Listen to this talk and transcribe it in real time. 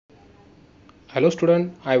Hello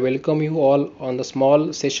student, I welcome you all on the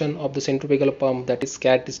small session of the centrifugal pump, that is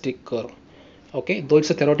characteristic curve. Okay, though it's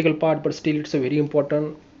a theoretical part, but still it's a very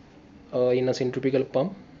important in a centrifugal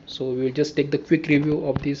pump. So we will just take the quick review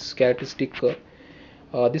of this characteristic curve.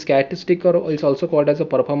 This characteristic curve is also called as a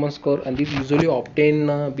performance curve, and this usually obtained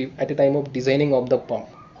at the time of designing of the pump.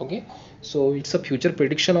 Okay, so it's a future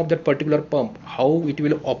prediction of that particular pump, how it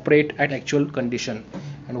will operate at actual condition.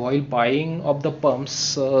 And while buying of the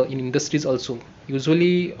pumps in industries also,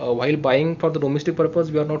 usually while buying for the domestic purpose,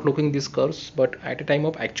 we are not looking these curves, but at a time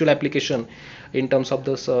of actual application, in terms of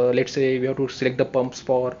this, let's say we have to select the pumps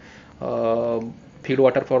for uh, feed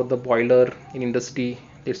water for the boiler in industry,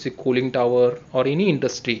 let's say cooling tower or any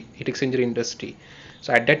industry, heat exchanger industry.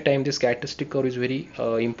 So at that time this characteristic curve is very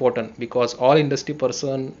important, because all industry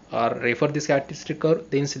person are refer this characteristic curve,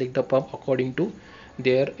 then select the pump according to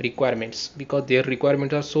their requirements, because their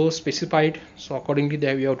requirements are so specified. So accordingly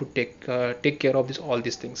we have to take care of this all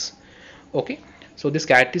these things. Okay, so this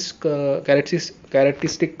characteristic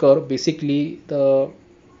curve, basically the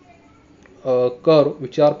curve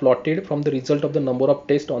which are plotted from the result of the number of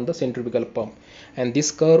tests on the centrifugal pump, and this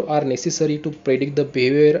curve are necessary to predict the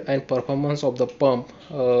behavior and performance of the pump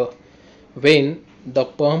when the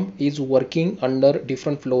pump is working under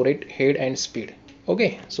different flow rate, head and speed.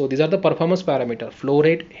 Okay, so these are the performance parameter: flow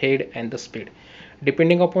rate, head and the speed.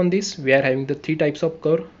 Depending upon this, we are having the three types of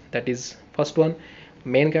curve, that is first one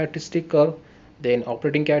main characteristic curve, then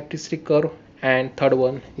operating characteristic curve, and third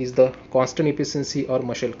one is the constant efficiency or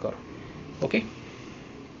muscle curve. Okay,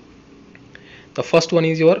 the first one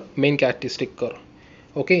is your main characteristic curve.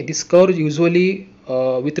 Okay, this curve usually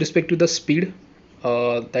with respect to the speed,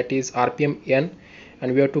 that is rpm n,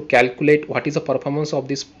 and we have to calculate what is the performance of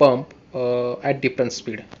this pump at different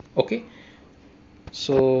speed. Okay,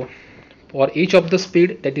 so for each of the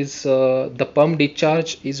speed, that is the pump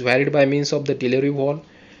discharge is varied by means of the delivery valve.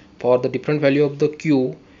 For the different value of the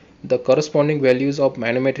q, the corresponding values of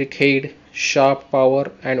manometric head, shaft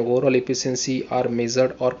power and overall efficiency are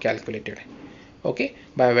measured or calculated. Okay,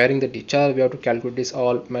 by varying the discharge we have to calculate this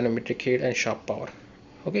all manometric head and shaft power.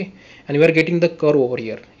 Okay, and we are getting the curve over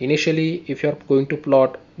here. Initially, if you are going to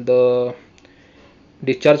plot the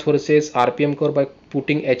discharge versus rpm curve by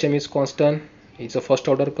putting hm is constant, it's a first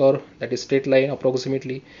order curve, that is straight line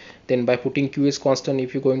approximately. Then by putting q is constant,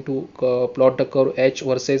 if you're going to plot the curve h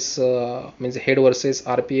versus means head versus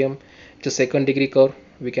rpm, it's a second degree curve,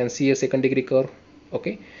 we can see a second degree curve.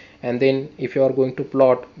 Okay, and then if you are going to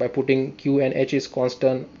plot by putting q and h is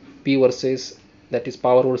constant, p versus, that is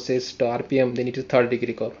power versus the rpm, then it is third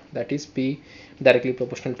degree curve, that is p directly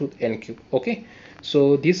proportional to n cube. Okay,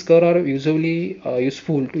 so these curves are usually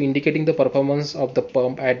useful to indicating the performance of the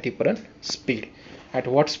pump at different speed. At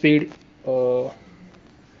what speed,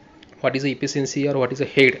 what is the efficiency or what is the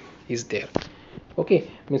head is there. Okay,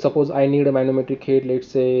 I mean, suppose I need a manometric head, let's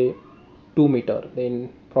say 2 meter,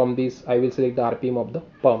 then from this I will select the rpm of the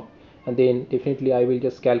pump, and then definitely I will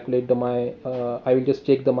just calculate the my I will just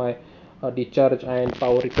check the my discharge and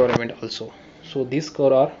power requirement also. So these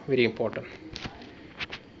curves are very important.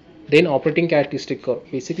 Then operating characteristic curve,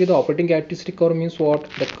 basically the operating characteristic curve means what,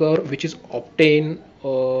 the curve which is obtained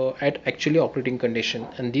at actually operating condition,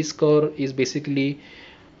 and this curve is basically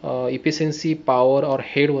efficiency, power or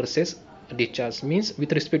head versus discharge, means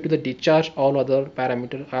with respect to the discharge all other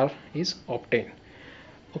parameters are is obtained.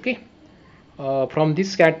 Okay, from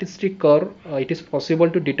this characteristic curve it is possible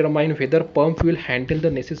to determine whether pump will handle the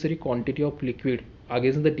necessary quantity of liquid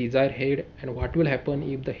against the desired head, and what will happen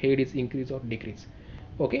if the head is increase or decrease.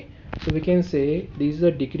 Okay, so we can say this is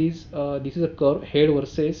a decrease, this is a curve head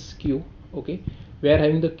versus q. Okay, we are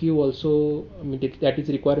having the q also, I mean, that is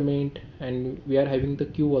requirement, and we are having the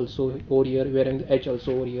q also over here, we are having the h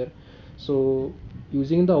also over here. So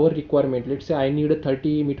using the our requirement, let's say I need a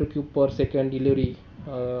 30 meter cube per second delivery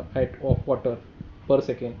at of water per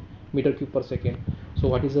second, meter cube per second. So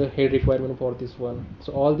what is the head requirement for this one?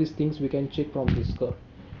 So all these things we can check from this curve.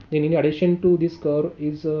 Then in addition to this curve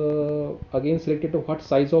is again selected to what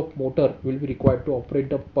size of motor will be required to operate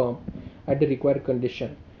the pump at the required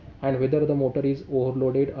condition, and whether the motor is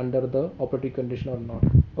overloaded under the operating condition or not.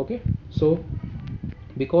 Okay, so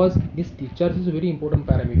because this discharge is a very important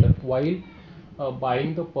parameter while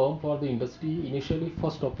buying the pump for the industry, initially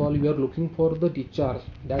first of all we are looking for the discharge.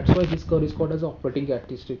 That's why this curve is called as operating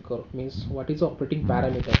characteristic curve, means what is the operating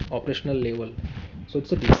parameter, operational level. So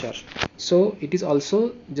it's a discharge. So it is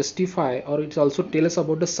also justify, or it's also tell us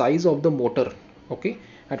about the size of the motor. Okay,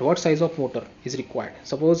 at what size of motor is required.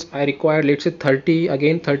 Suppose I require, let's say 30,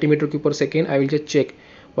 again 30 meter cube per second, I will just check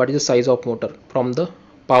what is the size of motor from the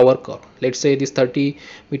power curve. Let's say this 30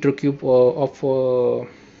 meter cube of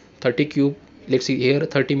 30 cube, let's see here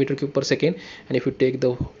 30 meter cube per second, and if you take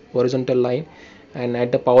the horizontal line, and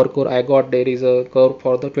at the power core I got there is a curve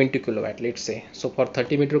for the 20 kilowatt, let's say. So for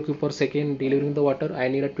 30 meter cube per second delivering the water, I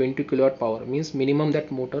need a 20 kilowatt power, means minimum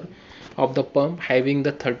that motor of the pump having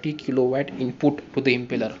the 30 kilowatt input to the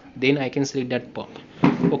impeller, then I can select that pump.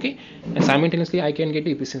 Okay, and simultaneously I can get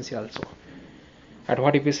efficiency also. At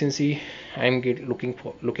what efficiency I am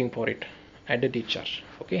looking for it? At the discharge.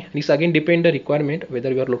 Okay, this again depend the requirement,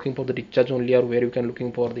 whether you are looking for the discharge only or where you can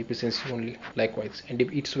looking for the efficiency only, likewise, and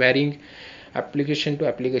it's varying application to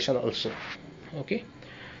application also. Okay,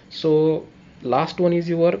 so last one is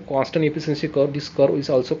your constant efficiency curve. This curve is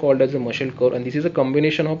also called as a Marshall curve, and this is a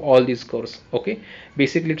combination of all these curves. Okay,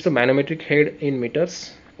 basically it's a manometric head in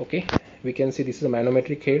meters. Okay, we can see this is a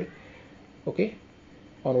manometric head. Okay,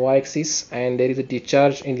 on y-axis, and there is a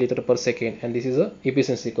discharge in liter per second, and this is a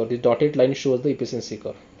efficiency curve. This dotted line shows the efficiency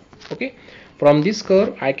curve. Okay, from this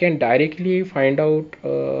curve I can directly find out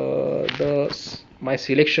my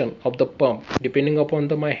selection of the pump depending upon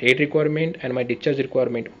my head requirement and my discharge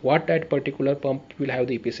requirement, what that particular pump will have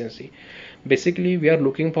the efficiency. Basically we are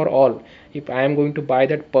looking for all. If I am going to buy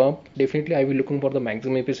that pump, definitely I will looking for the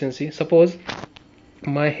maximum efficiency. Suppose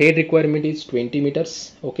my head requirement is 20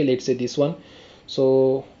 meters. Okay, let's say this one.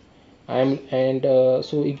 So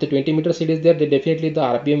so if the 20 meters head is there, then definitely the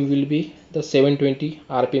rpm will be the 720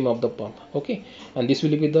 rpm of the pump. Okay, and this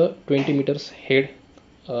will be the 20 meters head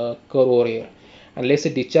curve over here. And let's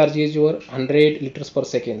say discharge is your 100 liters per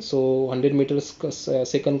second, so 100 meters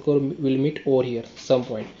second curve will meet over here some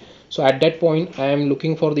point. So at that point I am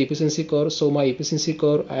looking for the efficiency curve. So my efficiency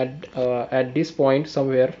curve at this point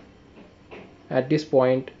somewhere, at this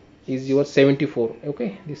point is your 74.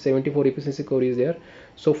 Okay, this 74 efficiency curve is there.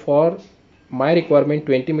 So for my requirement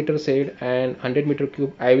 20 meters head and 100 meter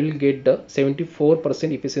cube, I will get the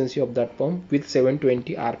 74% efficiency of that pump with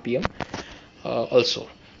 720 rpm also.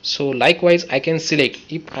 So likewise I can select,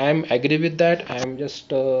 if I am agree with that, I am just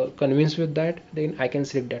convinced with that, then I can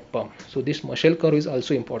select that pump. So this Marshall curve is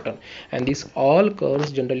also important, and these all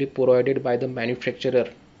curves generally provided by the manufacturer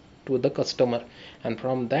to the customer, and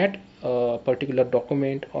from that particular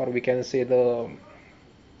document, or we can say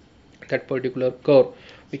that particular curve,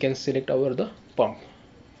 we can select the pump.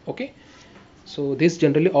 Okay, so this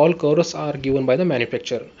generally all curves are given by the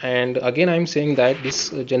manufacturer. And again I am saying that this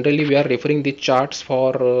generally we are referring the charts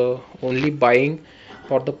for only buying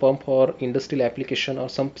for the pump for industrial application or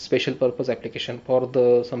some special purpose application for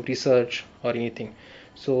the some research or anything.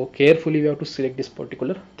 So carefully we have to select this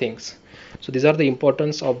particular things. So these are the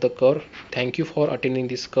importance of the curve. Thank you for attending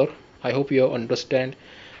this curve. I hope you understand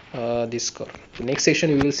this curve. The next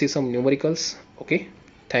session we will see some numericals. Okay,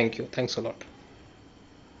 thank you, thanks a lot.